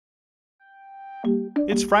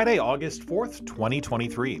It's Friday, August 4th,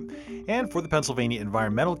 2023. And for the Pennsylvania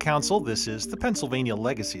Environmental Council, this is the Pennsylvania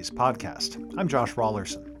Legacies podcast. I'm Josh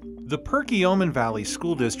Rawlerson. The Perkiomen Valley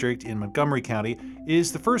School District in Montgomery County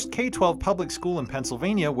is the first K-12 public school in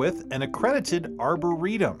Pennsylvania with an accredited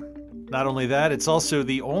Arboretum. Not only that, it's also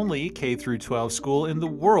the only K-12 school in the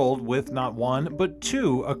world with not one, but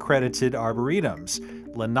two accredited arboretums,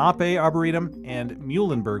 Lenape Arboretum and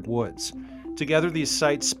Muhlenberg Woods. Together, these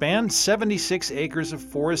sites span 76 acres of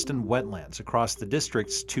forest and wetlands across the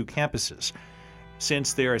district's two campuses.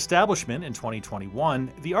 Since their establishment in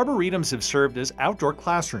 2021, the arboretums have served as outdoor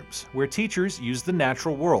classrooms where teachers use the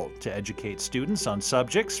natural world to educate students on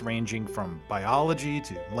subjects ranging from biology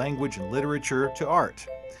to language and literature to art.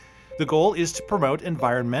 The goal is to promote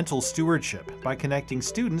environmental stewardship by connecting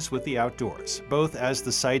students with the outdoors, both as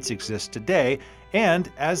the sites exist today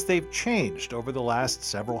and as they've changed over the last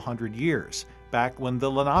several hundred years, back when the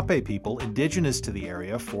Lenape people indigenous to the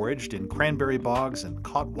area foraged in cranberry bogs and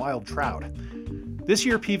caught wild trout. This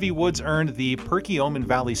year, PV Woods earned the Perkiomen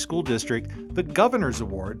Valley School District the Governor's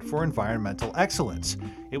Award for Environmental Excellence.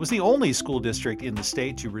 It was the only school district in the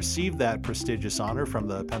state to receive that prestigious honor from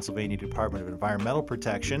the Pennsylvania Department of Environmental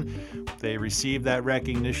Protection. They received that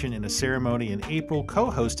recognition in a ceremony in April,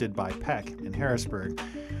 co-hosted by Peck in Harrisburg.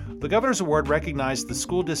 The Governor's Award recognized the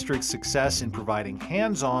school district's success in providing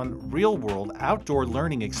hands-on, real-world outdoor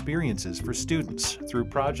learning experiences for students through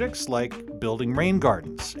projects like building rain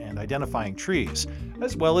gardens and identifying trees,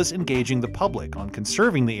 as well as engaging the public on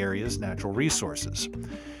conserving the area's natural resources.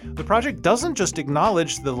 The project doesn't just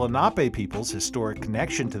acknowledge the Lenape people's historic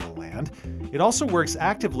connection to the land, it also works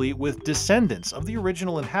actively with descendants of the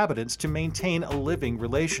original inhabitants to maintain a living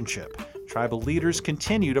relationship. Tribal leaders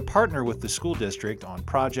continue to partner with the school district on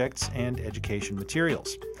projects and education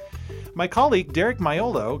materials. My colleague Derek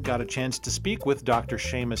Maiolo got a chance to speak with Dr.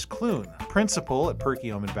 Seamus Clune, principal at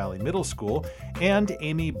Perkiomen Valley Middle School, and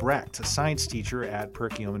Amy Brecht, a science teacher at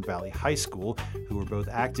Perkiomen Valley High School, who were both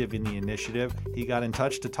active in the initiative. He got in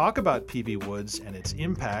touch to talk about PV Woods and its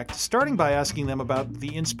impact, starting by asking them about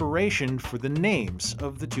the inspiration for the names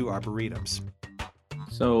of the two arboretums.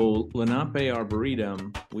 So Lenape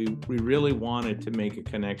Arboretum, we really wanted to make a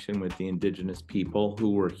connection with the indigenous people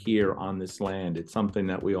who were here on this land. It's something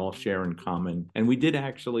that we all share in common. And we did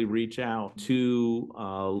actually reach out to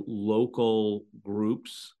local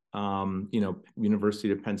groups,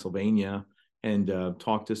 University of Pennsylvania, and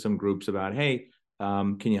talk to some groups about, hey,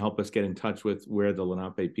 can you help us get in touch with where the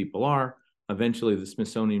Lenape people are? Eventually, the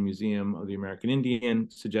Smithsonian Museum of the American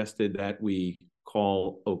Indian suggested that we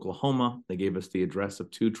call Oklahoma. They gave us the address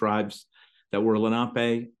of two tribes that were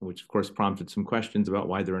Lenape, which of course prompted some questions about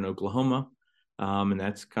why they're in Oklahoma. And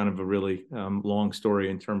that's kind of a really long story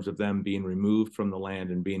in terms of them being removed from the land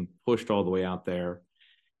and being pushed all the way out there.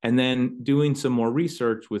 And then doing some more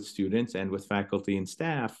research with students and with faculty and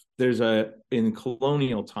staff, in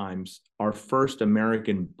colonial times, our first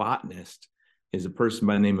American botanist is a person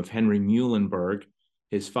by the name of Henry Muhlenberg.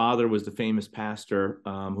 His father was the famous pastor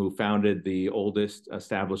who founded the oldest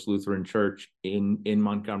established Lutheran church in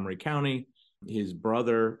Montgomery County. His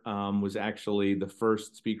brother was actually the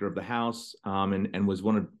first Speaker of the House and was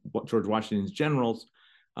one of George Washington's generals.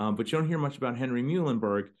 But you don't hear much about Henry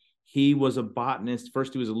Muhlenberg. He was a botanist.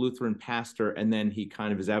 First, he was a Lutheran pastor, and then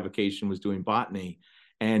his avocation was doing botany.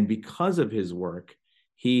 And because of his work,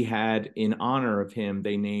 he had, in honor of him,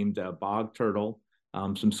 they named a bog turtle,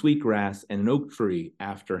 some sweetgrass, and an oak tree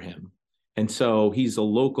after him. And so he's a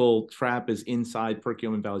local. Trapp is inside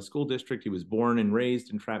Perkiomen Valley School District. He was born and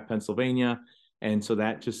raised in Trapp, Pennsylvania. And so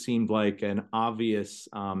that just seemed like an obvious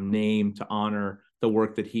name to honor the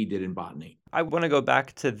work that he did in botany. I want to go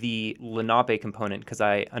back to the Lenape component because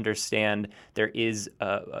I understand there is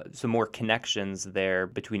some more connections there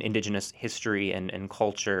between indigenous history and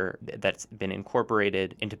culture that's been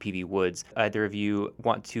incorporated into PV Woods. Either of you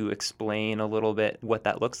want to explain a little bit what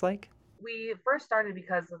that looks like? We first started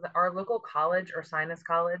because of our local college, or Sinus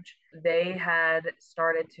College, they had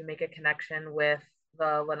started to make a connection with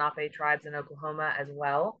the Lenape tribes in Oklahoma as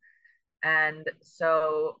well. And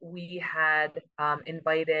so we had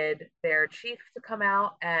invited their chief to come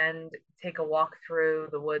out and take a walk through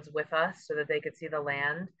the woods with us so that they could see the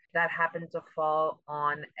land. That happened to fall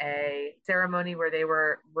on a ceremony where they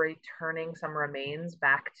were returning some remains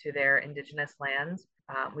back to their indigenous lands.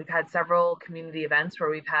 We've had several community events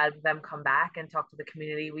where we've had them come back and talk to the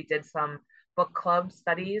community. We did some book club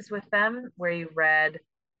studies with them where you read,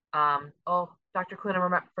 Dr. Clune,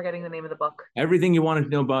 I'm forgetting the name of the book. Everything you wanted to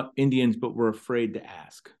know about Indians, but were afraid to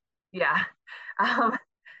ask. Yeah.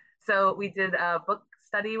 So we did a book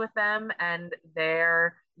study with them, and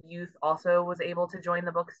there youth also was able to join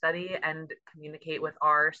the book study and communicate with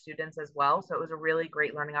our students as well. So it was a really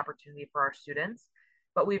great learning opportunity for our students.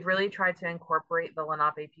 But we've really tried to incorporate the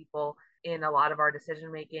Lenape people in a lot of our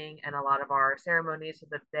decision making and a lot of our ceremonies so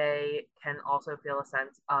that they can also feel a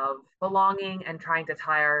sense of belonging and trying to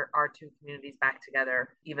tie our two communities back together,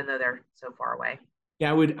 even though they're so far away.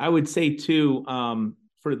 Yeah, I would say too,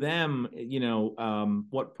 for them,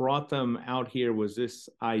 what brought them out here was this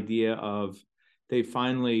idea of they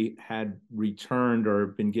finally had returned or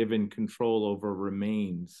been given control over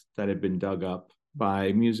remains that had been dug up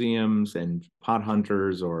by museums and pot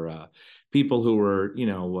hunters or people who were,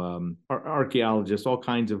 archaeologists. All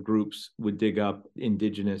kinds of groups would dig up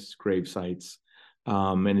indigenous grave sites.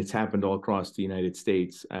 And it's happened all across the United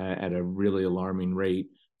States at a really alarming rate.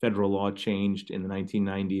 Federal law changed in the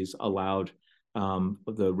 1990s, allowed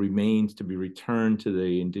the remains to be returned to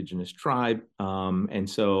the indigenous tribe. And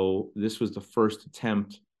so this was the first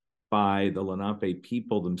attempt by the Lenape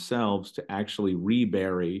people themselves to actually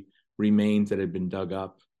rebury remains that had been dug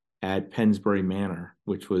up at Pennsbury Manor,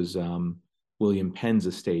 which was William Penn's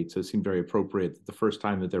estate. So it seemed very appropriate that the first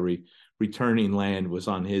time that they're returning land was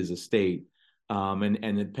on his estate. And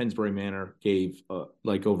then Pennsbury Manor gave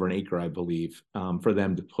like over an acre, I believe, for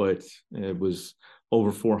them to put. It was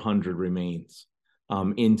over 400 remains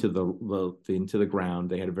into the ground.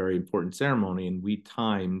 They had a very important ceremony, and we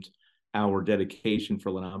timed our dedication for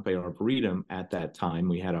Lenape Arboretum at that time.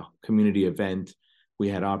 We had a community event. We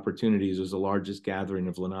had opportunities. It was the largest gathering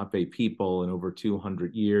of Lenape people in over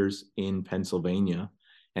 200 years in Pennsylvania.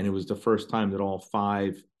 And it was the first time that all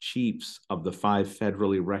 5 chiefs of the 5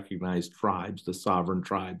 federally recognized tribes, the sovereign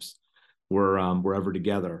tribes, were ever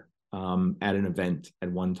together at an event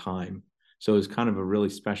at one time. So it was kind of a really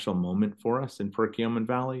special moment for us in Perkiomen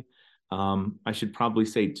Valley. I should probably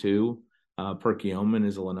say too, Perkiomen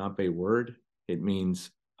is a Lenape word. It means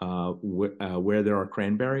where there are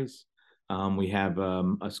cranberries. We have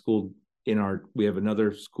a school we have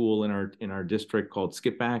another school in our district called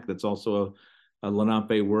Skipback. That's also a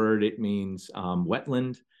Lenape word. It means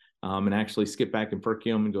wetland. And actually Skipback and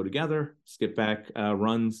Perkiomen go together. Skipback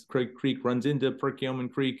Creek runs into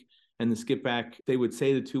Perkiomen Creek, and the Skipback, they would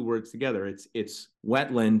say the 2 words together. It's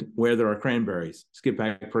wetland where there are cranberries,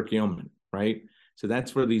 Skipback Perkiomen, right? So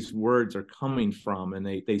that's where these words are coming from. And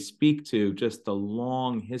they speak to just the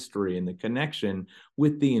long history and the connection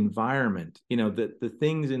with the environment. The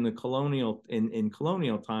things in the colonial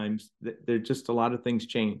times, there just a lot of things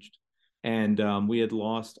changed. And we had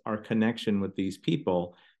lost our connection with these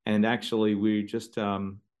people. And actually, we just,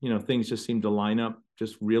 things just seemed to line up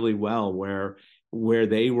just really well where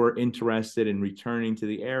they were interested in returning to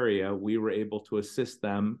the area. We were able to assist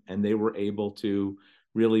them, and they were able to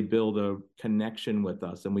really build a connection with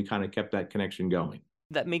us. And we kind of kept that connection going.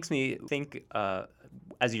 That makes me think,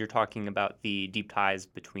 as you're talking about the deep ties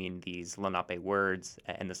between these Lenape words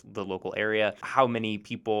and the local area, how many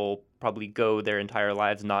people probably go their entire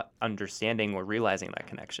lives not understanding or realizing that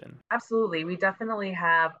connection? Absolutely. We definitely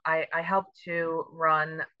have. I help to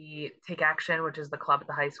run the Take Action, which is the club at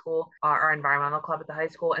the high school, our environmental club at the high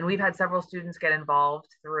school. And we've had several students get involved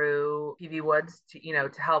through PV Woods to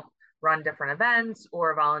help run different events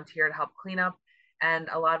or volunteer to help clean up. And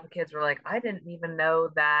a lot of the kids were like, I didn't even know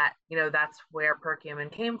that, that's where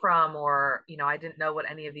Perkiomen came from, or, I didn't know what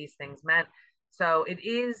any of these things meant. So it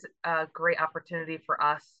is a great opportunity for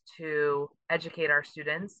us to educate our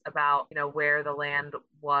students about, where the land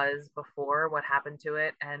was before, what happened to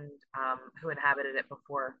it, and who inhabited it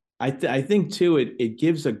before. I think too, it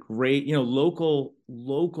gives a great,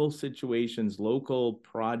 local situations, local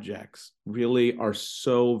projects really are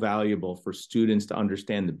so valuable for students to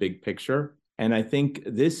understand the big picture. And I think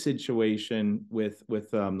this situation with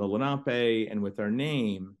the Lenape and with our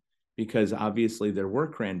name, because obviously there were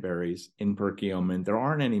cranberries in Perkiomen, there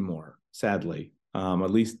aren't anymore, sadly,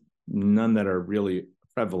 at least none that are really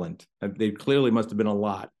prevalent. They clearly must have been a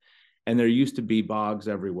lot. And there used to be bogs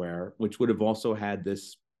everywhere, which would have also had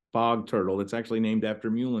this bog turtle that's actually named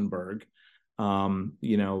after Muhlenberg.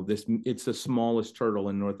 It's the smallest turtle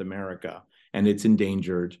in North America, and it's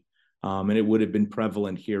endangered. And it would have been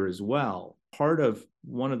prevalent here as well. Part of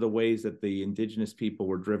one of the ways that the indigenous people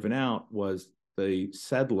were driven out was the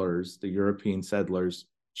European settlers,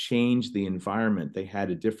 changed the environment. They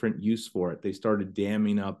had a different use for it. They started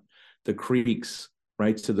damming up the creeks,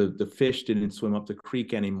 right? So the fish didn't swim up the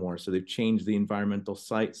creek anymore. So they've changed the environmental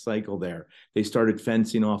cycle there. They started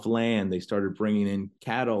fencing off land. They started bringing in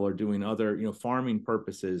cattle or doing other, farming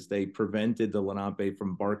purposes. They prevented the Lenape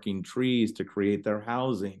from barking trees to create their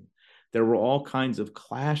housing. There were all kinds of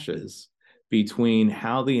clashes between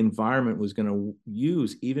how the environment was going to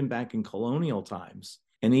use, even back in colonial times,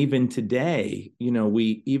 And even today,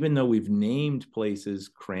 even though we've named places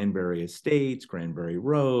Cranberry Estates, Cranberry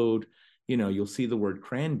Road, you'll see the word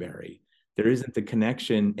cranberry. There isn't the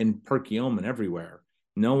connection in Perkiomen everywhere.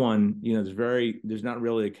 No one, there's not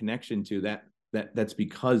really a connection to that. That's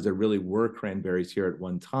because there really were cranberries here at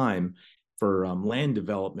one time. For land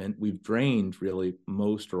development, we've drained really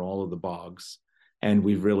most or all of the bogs, and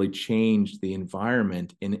we've really changed the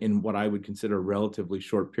environment in what I would consider a relatively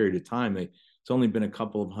short period of time. It's only been a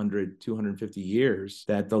couple of 250 years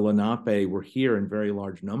that the Lenape were here in very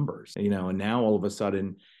large numbers, and now all of a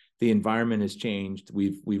sudden the environment has changed.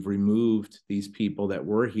 We've removed these people that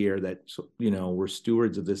were here that, were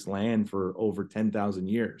stewards of this land for over 10,000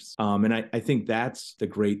 years. And I think that's the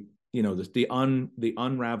great, the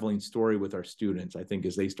unraveling story with our students, I think,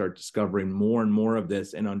 as they start discovering more and more of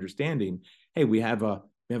this and understanding, hey, we have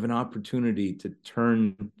an opportunity to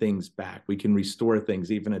turn things back. We can restore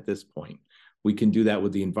things even at this point. We can do that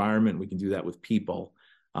with the environment. We can do that with people.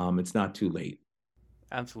 It's not too late.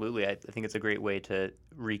 Absolutely. I think it's a great way to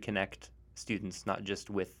reconnect students, not just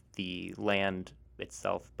with the land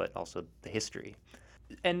itself, but also the history.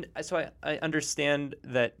 And so I understand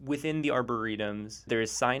that within the arboretums, there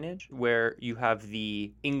is signage where you have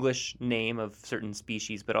the English name of certain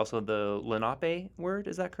species, but also the Lenape word.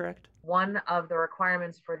 Is that correct? One of the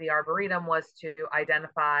requirements for the Arboretum was to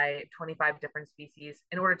identify 25 different species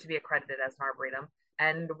in order to be accredited as an Arboretum.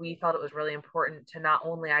 And we felt it was really important to not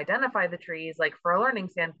only identify the trees, like for a learning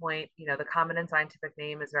standpoint, the common and scientific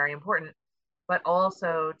name is very important, but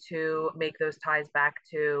also to make those ties back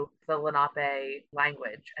to the Lenape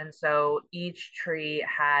language. And so each tree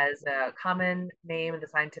has a common name, the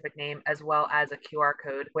scientific name, as well as a QR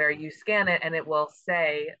code where you scan it and it will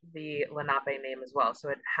say the Lenape name as well. So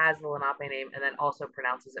it has the Lenape name and then also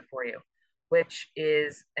pronounces it for you, which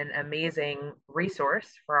is an amazing resource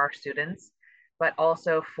for our students, but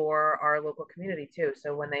also for our local community too.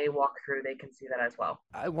 So when they walk through, they can see that as well.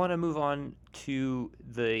 I want to move on to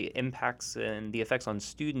the impacts and the effects on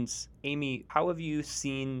students. Amy, how have you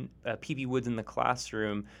seen PV Woods in the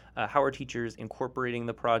classroom? How are teachers incorporating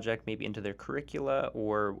the project maybe into their curricula,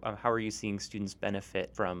 or how are you seeing students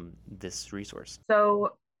benefit from this resource?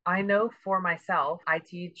 So I know for myself, I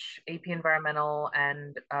teach AP Environmental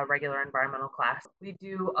and a regular environmental class. We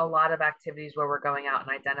do a lot of activities where we're going out and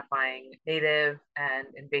identifying native and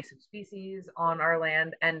invasive species on our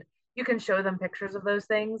land. And you can show them pictures of those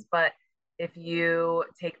things, but if you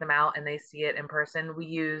take them out and they see it in person, we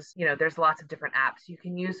use, there's lots of different apps you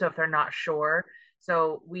can use. So if they're not sure,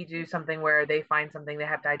 so we do something where they find something, they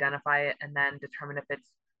have to identify it and then determine if it's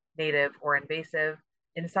native or invasive.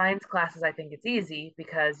 In science classes, I think it's easy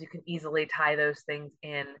because you can easily tie those things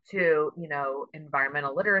in to,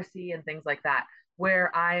 environmental literacy and things like that.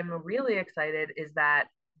 Where I'm really excited is that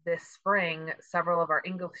this spring, several of our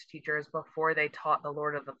English teachers, before they taught The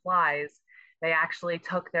Lord of the Flies, they actually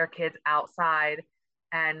took their kids outside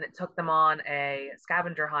and took them on a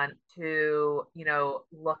scavenger hunt to,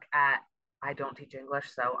 look at, I don't teach English,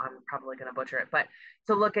 so I'm probably going to butcher it, but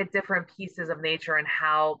to look at different pieces of nature and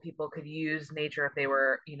how people could use nature if they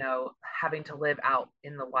were, having to live out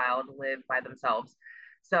in the wild, live by themselves.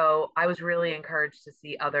 So I was really encouraged to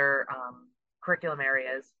see other curriculum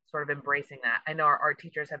areas sort of embracing that. I know our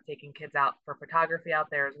teachers have taken kids out for photography out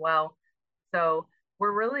there as well. So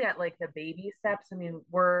we're really at like the baby steps. I mean,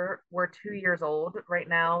 we're 2 years old right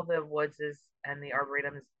now. The woods and the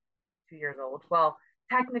Arboretum is 2 years old. Well,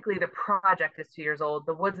 technically the project is 2 years old.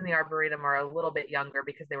 The woods and the Arboretum are a little bit younger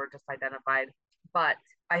because they were just identified. But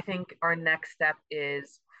I think our next step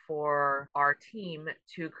is for our team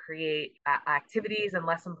to create activities and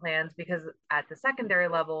lesson plans, because at the secondary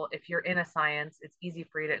level, if you're in a science, it's easy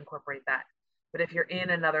for you to incorporate that. But if you're in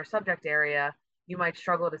another subject area, you might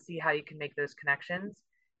struggle to see how you can make those connections.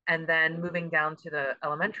 And then moving down to the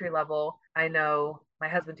elementary level, I know my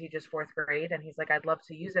husband teaches fourth grade and he's like, I'd love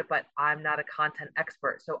to use it, but I'm not a content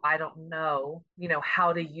expert. So I don't know,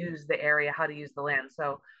 how to use the area, how to use the land.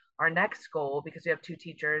 So our next goal, because we have two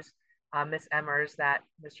teachers, Miss Emmers that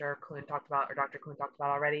Mr. Clune talked about, or Dr. Clune talked about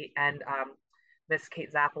already, and Miss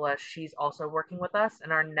Kate Zappola, she's also working with us.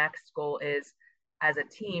 And our next goal is, as a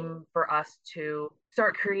team, for us to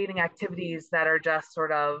start creating activities that are just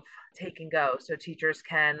sort of take and go. So teachers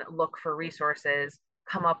can look for resources,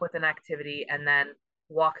 come up with an activity, and then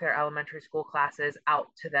walk their elementary school classes out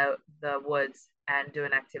to the woods and do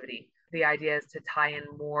an activity. The idea is to tie in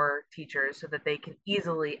more teachers so that they can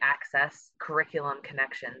easily access curriculum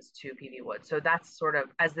connections to PV Woods. So that's sort of,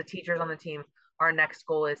 as the teachers on the team, our next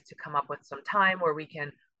goal is to come up with some time where we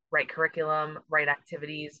can write curriculum, write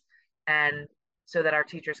activities, and so that our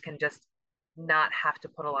teachers can just not have to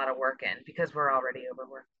put a lot of work in because we're already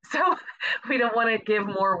overworked. So we don't want to give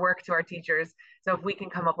more work to our teachers. So if we can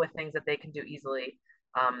come up with things that they can do easily,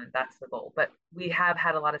 that's the goal. But we have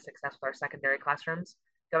had a lot of success with our secondary classrooms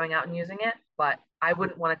going out and using it. But I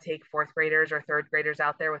wouldn't want to take fourth graders or third graders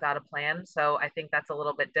out there without a plan. So I think that's a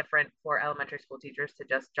little bit different for elementary school teachers to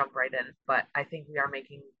just jump right in. But I think we are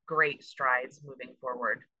making great strides moving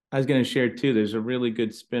forward. I was going to share too, there's a really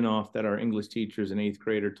good spin-off that our English teachers in eighth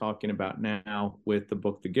grade are talking about now with the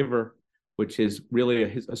book, The Giver, which is really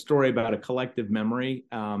a story about a collective memory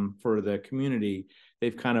for the community.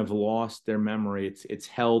 They've kind of lost their memory. It's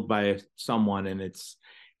held by someone and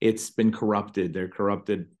it's been corrupted, their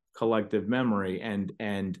corrupted collective memory.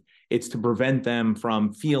 And it's to prevent them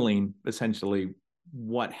from feeling essentially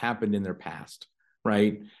what happened in their past,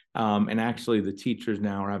 right? And actually the teachers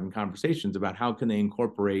now are having conversations about how can they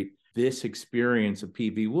incorporate this experience of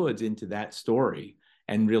PV Woods into that story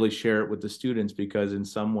and really share it with the students, because in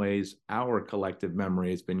some ways our collective memory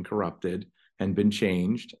has been corrupted and been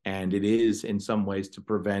changed. And it is in some ways to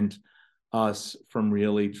prevent us from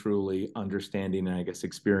really truly understanding and I guess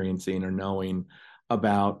experiencing or knowing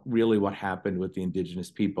about really what happened with the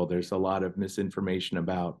indigenous people. There's a lot of misinformation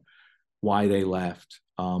about why they left.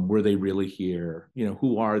 Were they really here?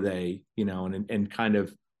 Who are they? And kind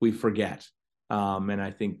of we forget. And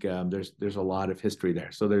I think there's a lot of history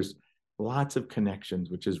there. So there's lots of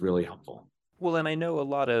connections, which is really helpful. Well, and I know a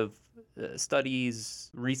lot of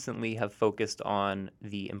studies recently have focused on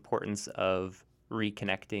the importance of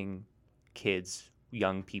reconnecting kids,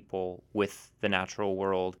 young people with the natural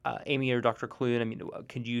world. Amy or Dr. Clune,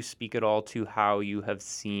 could you speak at all to how you have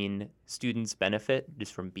seen students benefit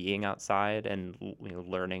just from being outside and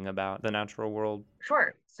learning about the natural world?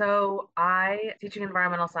 Sure. So teaching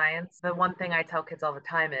environmental science, the one thing I tell kids all the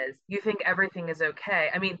time is you think everything is okay.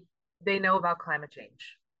 They know about climate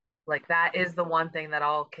change. Like that is the one thing that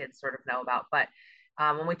all kids sort of know about. But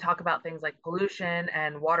when we talk about things like pollution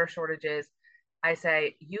and water shortages, I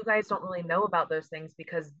say, you guys don't really know about those things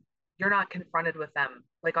because you're not confronted with them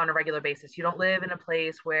like on a regular basis. You don't live in a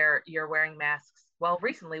place where you're wearing masks. Well,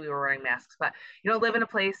 recently we were wearing masks, but you don't live in a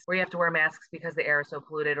place where you have to wear masks because the air is so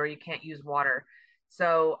polluted or you can't use water.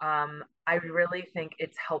 So I really think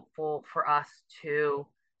it's helpful for us to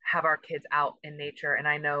have our kids out in nature. And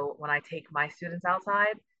I know when I take my students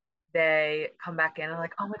outside, they come back in and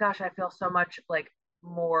like, oh my gosh, I feel so much like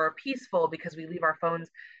more peaceful because we leave our phones.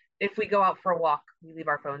 If we go out for a walk, we leave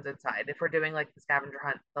our phones inside. If we're doing like the scavenger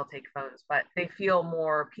hunt, they'll take phones, but they feel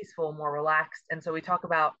more peaceful, more relaxed. And so we talk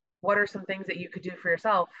about what are some things that you could do for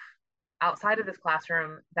yourself outside of this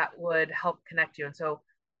classroom that would help connect you. And so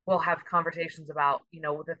we'll have conversations about,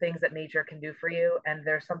 the things that nature can do for you. And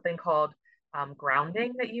there's something called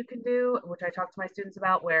grounding that you can do, which I talk to my students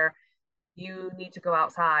about, where you need to go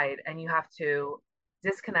outside and you have to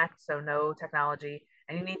disconnect, so no technology,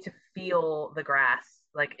 and you need to feel the grass.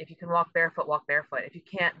 Like if you can walk barefoot, walk barefoot. If you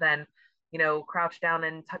can't, then crouch down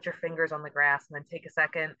and touch your fingers on the grass and then take a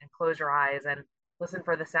second and close your eyes and listen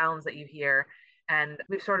for the sounds that you hear. And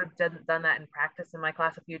we've sort of done that in practice in my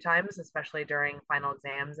class a few times, especially during final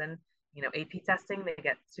exams and AP testing. They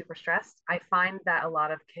get super stressed. I find that a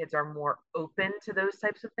lot of kids are more open to those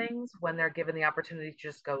types of things when they're given the opportunity to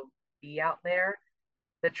just go be out there.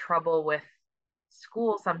 The trouble with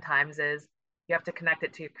school sometimes is you have to connect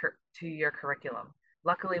it to your curriculum.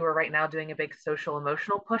 Luckily, we're right now doing a big social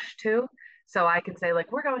emotional push too. So I can say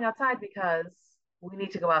like, we're going outside because we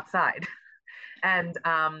need to go outside. And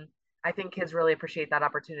I think kids really appreciate that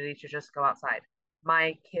opportunity to just go outside.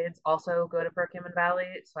 My kids also go to Perkiomen Valley.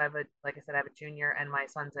 So like I said, I have a junior and my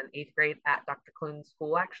son's in eighth grade at Dr. Clune's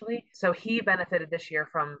school actually. So he benefited this year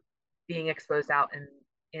from being exposed out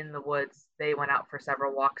in the woods. They went out for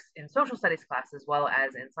several walks in social studies class as well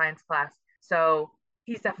as in science class. So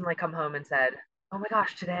he's definitely come home and said, oh my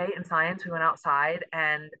gosh, today in science, we went outside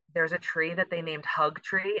and there's a tree that they named Hug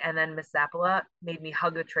Tree. And then Miss Zappola made me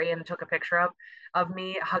hug the tree and took a picture of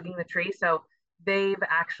me hugging the tree. So they've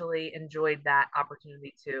actually enjoyed that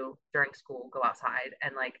opportunity to, during school, go outside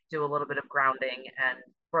and like do a little bit of grounding and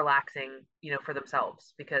relaxing, for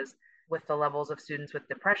themselves. Because with the levels of students with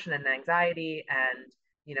depression and anxiety and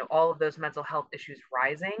all of those mental health issues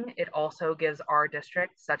rising, it also gives our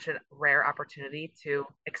district such a rare opportunity to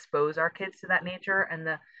expose our kids to that nature and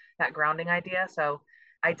that grounding idea. So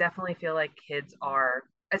I definitely feel like kids are,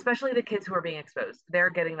 especially the kids who are being exposed, they're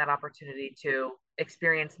getting that opportunity to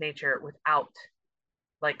experience nature without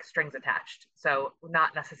like strings attached. So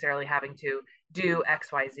not necessarily having to do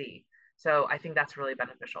XYZ. So I think that's really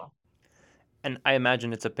beneficial. And I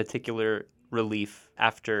imagine it's a particular relief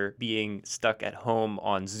after being stuck at home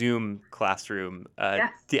on Zoom classroom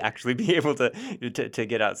Yes. to actually be able to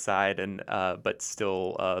get outside and but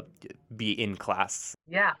still be in class.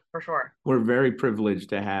 Yeah, for sure. We're very privileged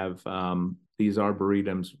to have these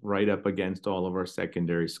arboretums right up against all of our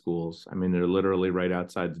secondary schools. I mean, they're literally right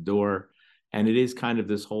outside the door. And it is kind of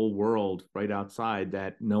this whole world right outside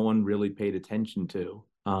that no one really paid attention to.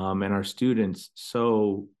 And our students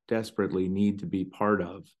so desperately need to be part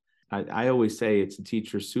of. I always say it's a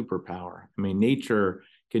teacher's superpower. I mean, nature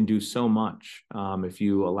can do so much if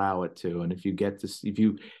you allow it to, and if you get this,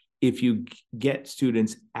 if you get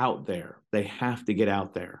students out there, they have to get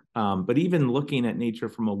out there. But even looking at nature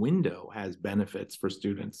from a window has benefits for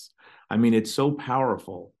students. I mean, it's so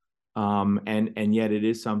powerful. And yet it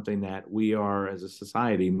is something that we are as a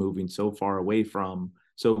society moving so far away from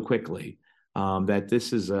so quickly that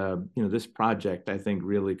this is this project, I think,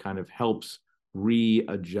 really kind of helps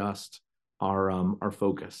readjust our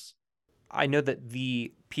focus. I know that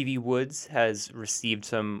the PV Woods has received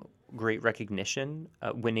some great recognition,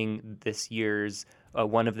 winning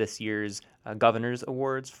one of this year's Governor's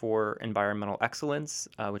Awards for Environmental Excellence,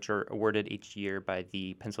 which are awarded each year by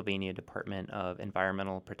the Pennsylvania Department of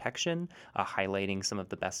Environmental Protection, highlighting some of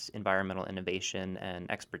the best environmental innovation and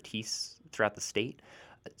expertise throughout the state.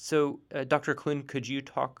 So, Dr. Clune, could you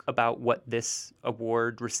talk about what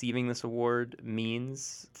receiving this award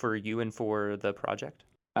means for you and for the project?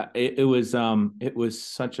 It was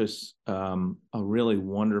such a really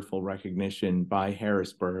wonderful recognition by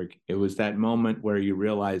Harrisburg. It was that moment where you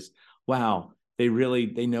realize, wow, they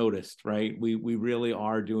noticed, right? We really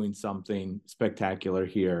are doing something spectacular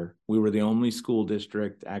here. We were the only school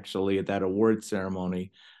district actually at that award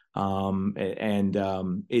ceremony,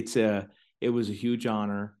 it was a huge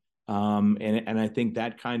honor. And I think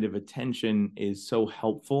that kind of attention is so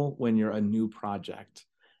helpful when you're a new project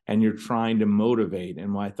and you're trying to motivate.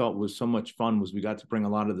 And what I thought was so much fun was we got to bring a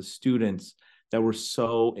lot of the students that were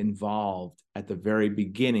so involved at the very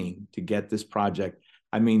beginning to get this project.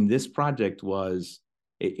 I mean, this project was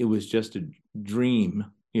just a dream,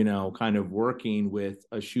 kind of working with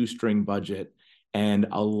a shoestring budget and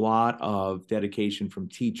a lot of dedication from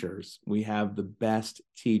teachers. We have the best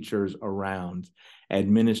teachers around,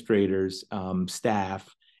 administrators,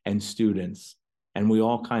 staff, and students. And we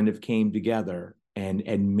all kind of came together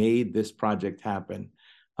and made this project happen.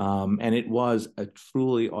 And it was a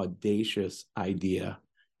truly audacious idea.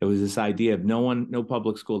 It was this idea of no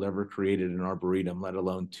public school ever created an arboretum, let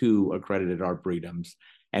alone 2 accredited arboretums.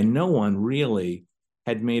 And no one really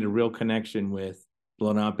had made a real connection with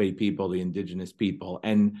Lenape people, the indigenous people.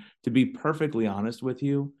 And to be perfectly honest with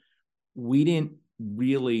you, we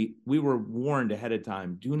were warned ahead of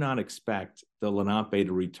time, do not expect the Lenape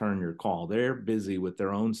to return your call. They're busy with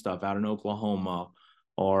their own stuff out in Oklahoma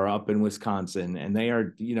or up in Wisconsin. And they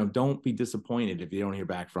are, don't be disappointed if you don't hear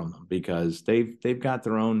back from them because they've got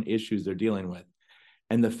their own issues they're dealing with.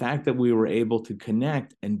 And the fact that we were able to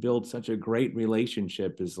connect and build such a great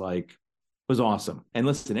relationship was awesome. And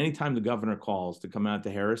listen, anytime the governor calls to come out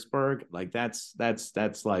to Harrisburg, like that's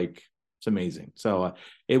like, it's amazing. So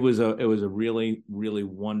it was a really, really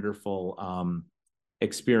wonderful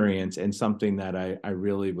experience and something that I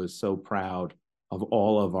really was so proud of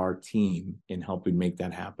all of our team in helping make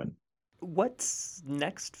that happen. What's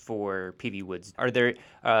next for PV Woods? Are there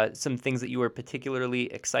some things that you are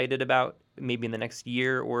particularly excited about, maybe in the next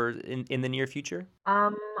year or in the near future?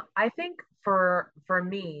 I think for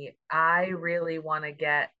me, I really want to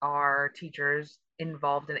get our teachers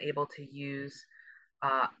involved and able to use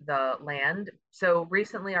the land. So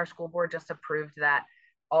recently, our school board just approved that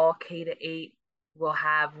all K-8 will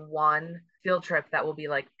have one field trip that will be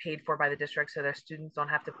like paid for by the district, so their students don't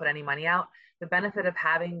have to put any money out. The benefit of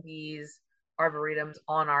having these arboretums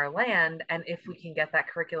on our land, and if we can get that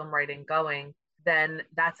curriculum writing going, then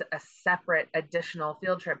that's a separate additional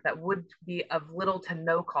field trip that would be of little to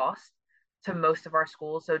no cost to most of our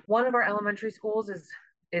schools. So one of our elementary schools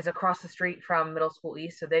is across the street from Middle School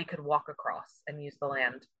East, so they could walk across and use the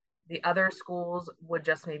land. The other schools would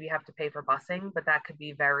just maybe have to pay for busing, but that could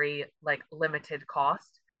be very like limited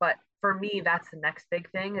cost. But for me, that's the next big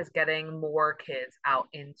thing is getting more kids out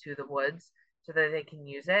into the woods so that they can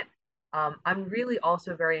use it. I'm really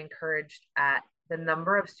also very encouraged at the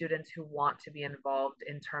number of students who want to be involved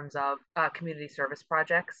in terms of community service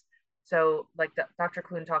projects. So like Dr.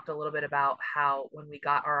 Clune talked a little bit about how when we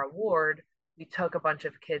got our award, we took a bunch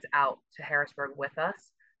of kids out to Harrisburg with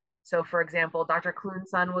us. So for example, Dr. Clune's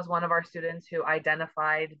son was one of our students who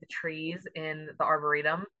identified the trees in the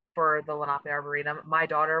Arboretum for the Lenape Arboretum. My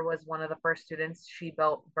daughter was one of the first students. She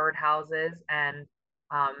built bird houses and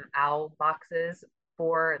owl boxes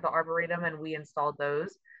for the Arboretum, and we installed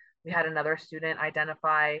those. We had another student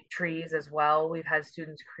identify trees as well. We've had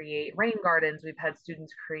students create rain gardens. We've had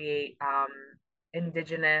students create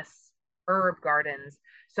indigenous herb gardens.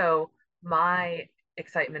 So my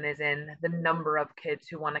excitement is in the number of kids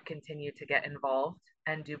who want to continue to get involved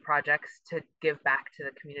and do projects to give back to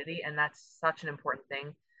the community. And that's such an important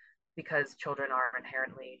thing because children are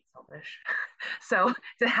inherently selfish. So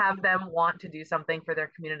to have them want to do something for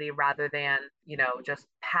their community rather than, just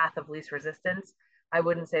path of least resistance, I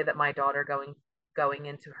wouldn't say that my daughter going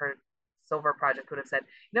into her silver project would have said,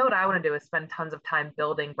 what I want to do is spend tons of time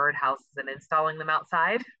building birdhouses and installing them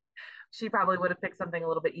outside. She probably would have picked something a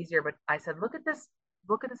little bit easier, but I said, look at this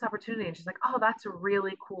opportunity. And she's like, oh, that's a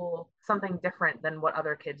really cool, something different than what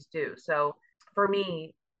other kids do. So for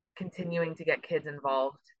me, continuing to get kids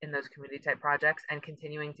involved in those community type projects and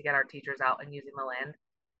continuing to get our teachers out and using the land,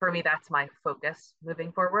 for me, that's my focus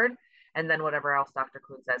moving forward. And then whatever else Dr.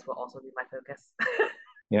 Kuhn says will also be my focus.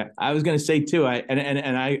 Yeah, I was going to say too, I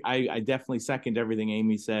definitely second everything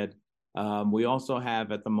Amy said. We also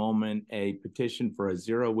have at the moment a petition for a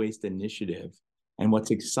zero waste initiative. And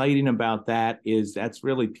what's exciting about that is that's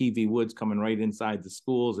really PV Woods coming right inside the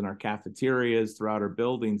schools and our cafeterias throughout our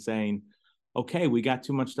building saying, okay, we got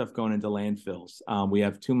too much stuff going into landfills. We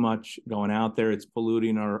have too much going out there. It's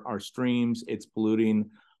polluting our streams. It's polluting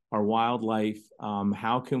our wildlife.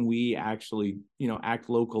 How can we actually, act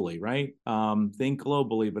locally, right? Think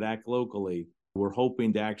globally, but act locally. We're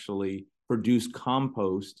hoping to actually produce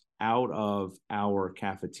compost out of our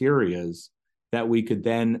cafeterias that we could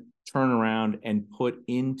then turn around and put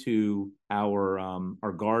into our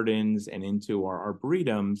gardens and into our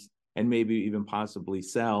arboretums, and maybe even possibly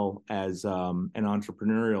sell as an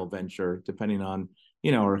entrepreneurial venture, depending on,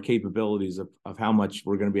 our capabilities of how much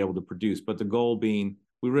we're going to be able to produce. But the goal being,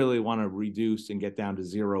 we really want to reduce and get down to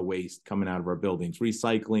zero waste coming out of our buildings,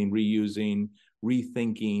 recycling, reusing,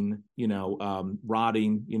 rethinking,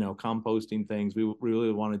 rotting, composting things. We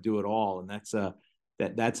really want to do it all. And that's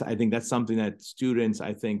I think that's something that students,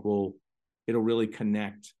 I think it'll really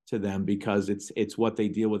connect to them because it's what they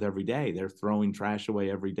deal with every day. They're throwing trash away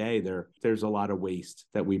every day. There's a lot of waste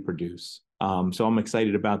that we produce. So I'm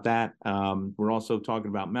excited about that. We're also talking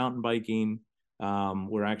about mountain biking.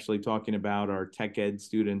 We're actually talking about our tech ed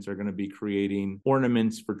students are going to be creating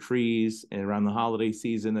ornaments for trees and around the holiday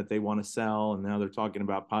season that they want to sell. And now they're talking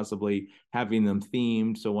about possibly having them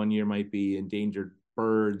themed. So one year might be endangered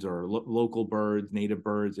birds or local birds, native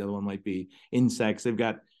birds. The other one might be insects.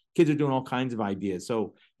 Kids are doing all kinds of ideas.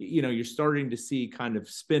 So, you're starting to see kind of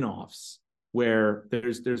spin-offs where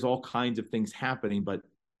there's all kinds of things happening, but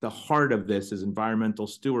the heart of this is environmental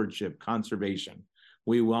stewardship, conservation.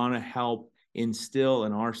 We want to help instill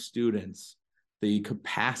in our students the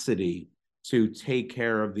capacity to take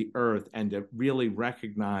care of the earth and to really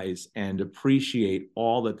recognize and appreciate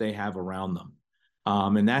all that they have around them.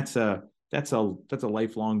 And that's a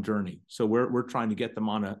lifelong journey. So we're trying to get them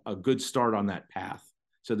on a good start on that path.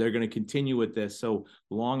 So they're going to continue with this. So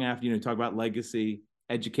long after, talk about legacy,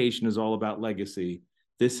 education is all about legacy.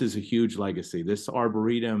 This is a huge legacy. This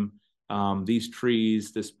arboretum, these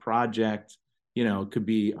trees, this project, could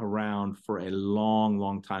be around for a long,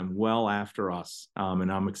 long time, well after us.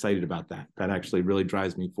 And I'm excited about that. That actually really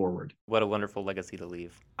drives me forward. What a wonderful legacy to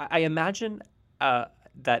leave. I imagine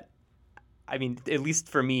that, at least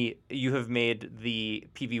for me, you have made the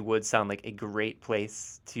PV Woods sound like a great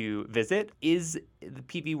place to visit. Is the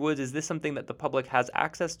PV Woods, is this something that the public has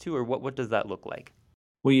access to, or what does that look like?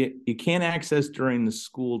 Well, you can't access during the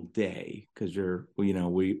school day because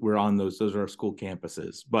we're on those are our school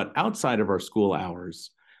campuses. But outside of our school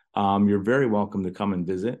hours, you're very welcome to come and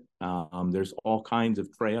visit. There's all kinds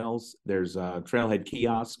of trails. There's trailhead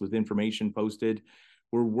kiosks with information posted.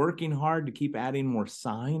 We're working hard to keep adding more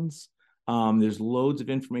signs. There's loads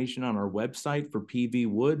of information on our website for PV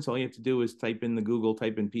Woods. All you have to do is type in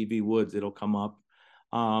PV Woods, it'll come up.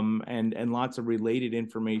 And lots of related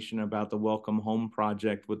information about the Welcome Home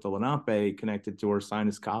project with the Lenape connected to our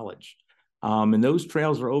Sinus College. And those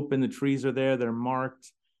trails are open, the trees are there, they're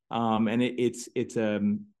marked. And it's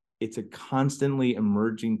a constantly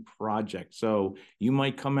emerging project. So you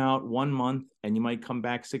might come out 1 month and you might come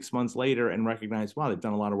back 6 months later and recognize, wow, they've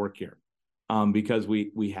done a lot of work here. Because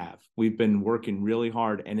we've been working really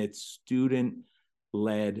hard, and it's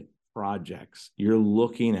student-led projects. You're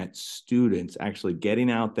looking at students actually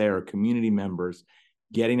getting out there, or community members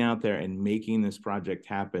getting out there and making this project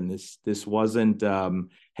happen. This wasn't,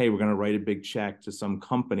 hey, we're going to write a big check to some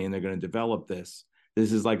company and they're going to develop this.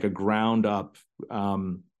 This is like a ground up,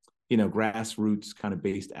 grassroots kind of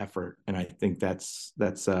based effort. And I think that's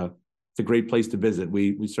it's a great place to visit.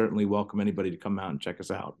 We certainly welcome anybody to come out and check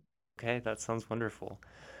us out. Okay, that sounds wonderful.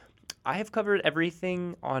 I have covered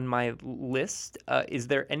everything on my list. Is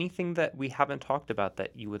there anything that we haven't talked about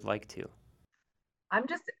that you would like to? I'm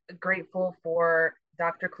just grateful for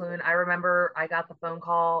Dr. Clune. I remember I got the phone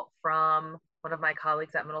call from one of my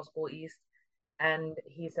colleagues at Middle School East, and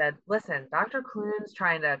he said, listen, Dr. Clune's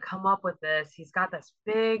trying to come up with this. He's got this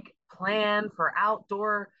big plan for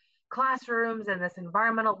outdoor classrooms and this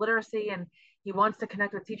environmental literacy, and he wants to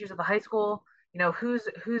connect with teachers at the high school. Whose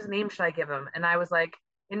name should I give him? And I was like,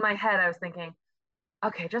 in my head, I was thinking,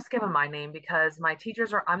 okay, just give him my name, because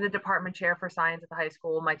I'm the department chair for science at the high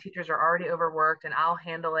school. My teachers are already overworked and I'll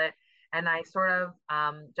handle it. And I sort of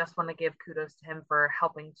just want to give kudos to him for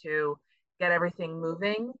helping to get everything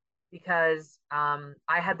moving, because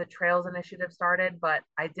I had the trails initiative started, but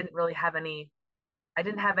I didn't have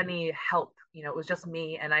any help. It was just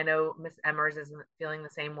me. And I know Miss Emmers isn't feeling the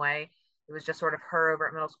same way. It was just sort of her over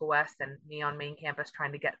at Middle School West and me on main campus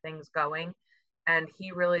trying to get things going. And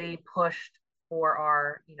he really pushed for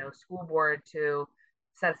our, school board to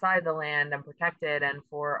set aside the land and protect it, and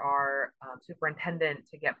for our superintendent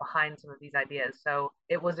to get behind some of these ideas. So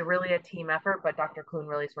it was really a team effort, but Dr. Clune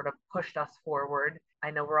really sort of pushed us forward.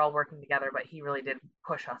 I know we're all working together, but he really did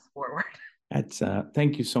push us forward. That's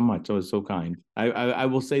thank you so much. That was so kind. I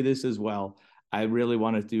will say this as well. I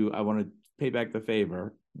want to pay back the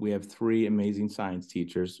favor. We have 3 amazing science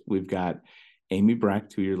teachers. We've got Amy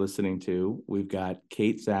Brecht, who you're listening to. We've got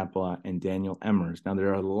Kate Zappala and Daniel Emmers. Now,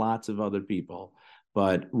 there are lots of other people,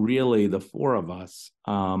 but really the 4 of us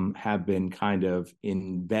have been kind of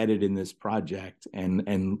embedded in this project and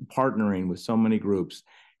partnering with so many groups.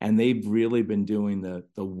 And they've really been doing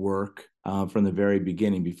the work from the very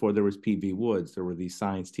beginning. Before there was PV Woods, there were these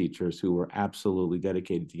science teachers who were absolutely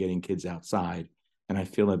dedicated to getting kids outside. And I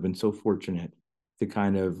feel I've been so fortunate to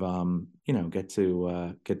kind of, get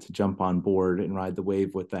to jump on board and ride the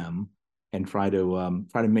wave with them and try to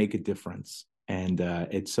make a difference. And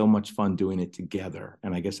it's so much fun doing it together.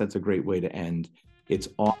 And I guess that's a great way to end. It's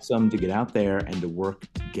awesome to get out there and to work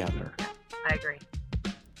together. I agree.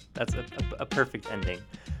 That's a perfect ending.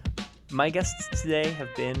 My guests today have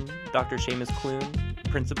been Dr. Seamus Clune,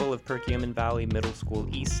 principal of Perkiomen Valley Middle School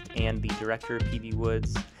East and the director of PV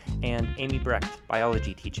Woods, and Amy Brecht,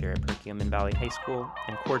 biology teacher at Perkiomen Valley High School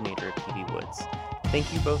and coordinator of PV Woods.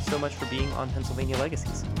 Thank you both so much for being on Pennsylvania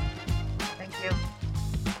Legacies. Thank you.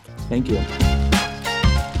 Thank you.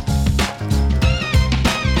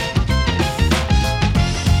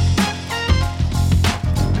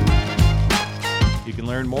 You can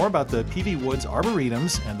learn more about the PV Woods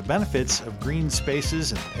Arboretums and the benefits of green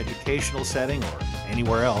spaces in an educational setting or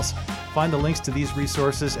anywhere else. Find the links to these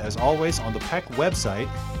resources, as always, on the PEC website.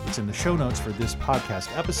 It's in the show notes for this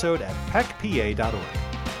podcast episode at pecpa.org.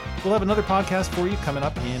 We'll have another podcast for you coming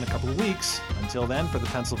up in a couple of weeks. Until then, for the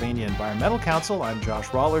Pennsylvania Environmental Council, I'm Josh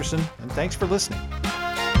Rollerson, and thanks for listening.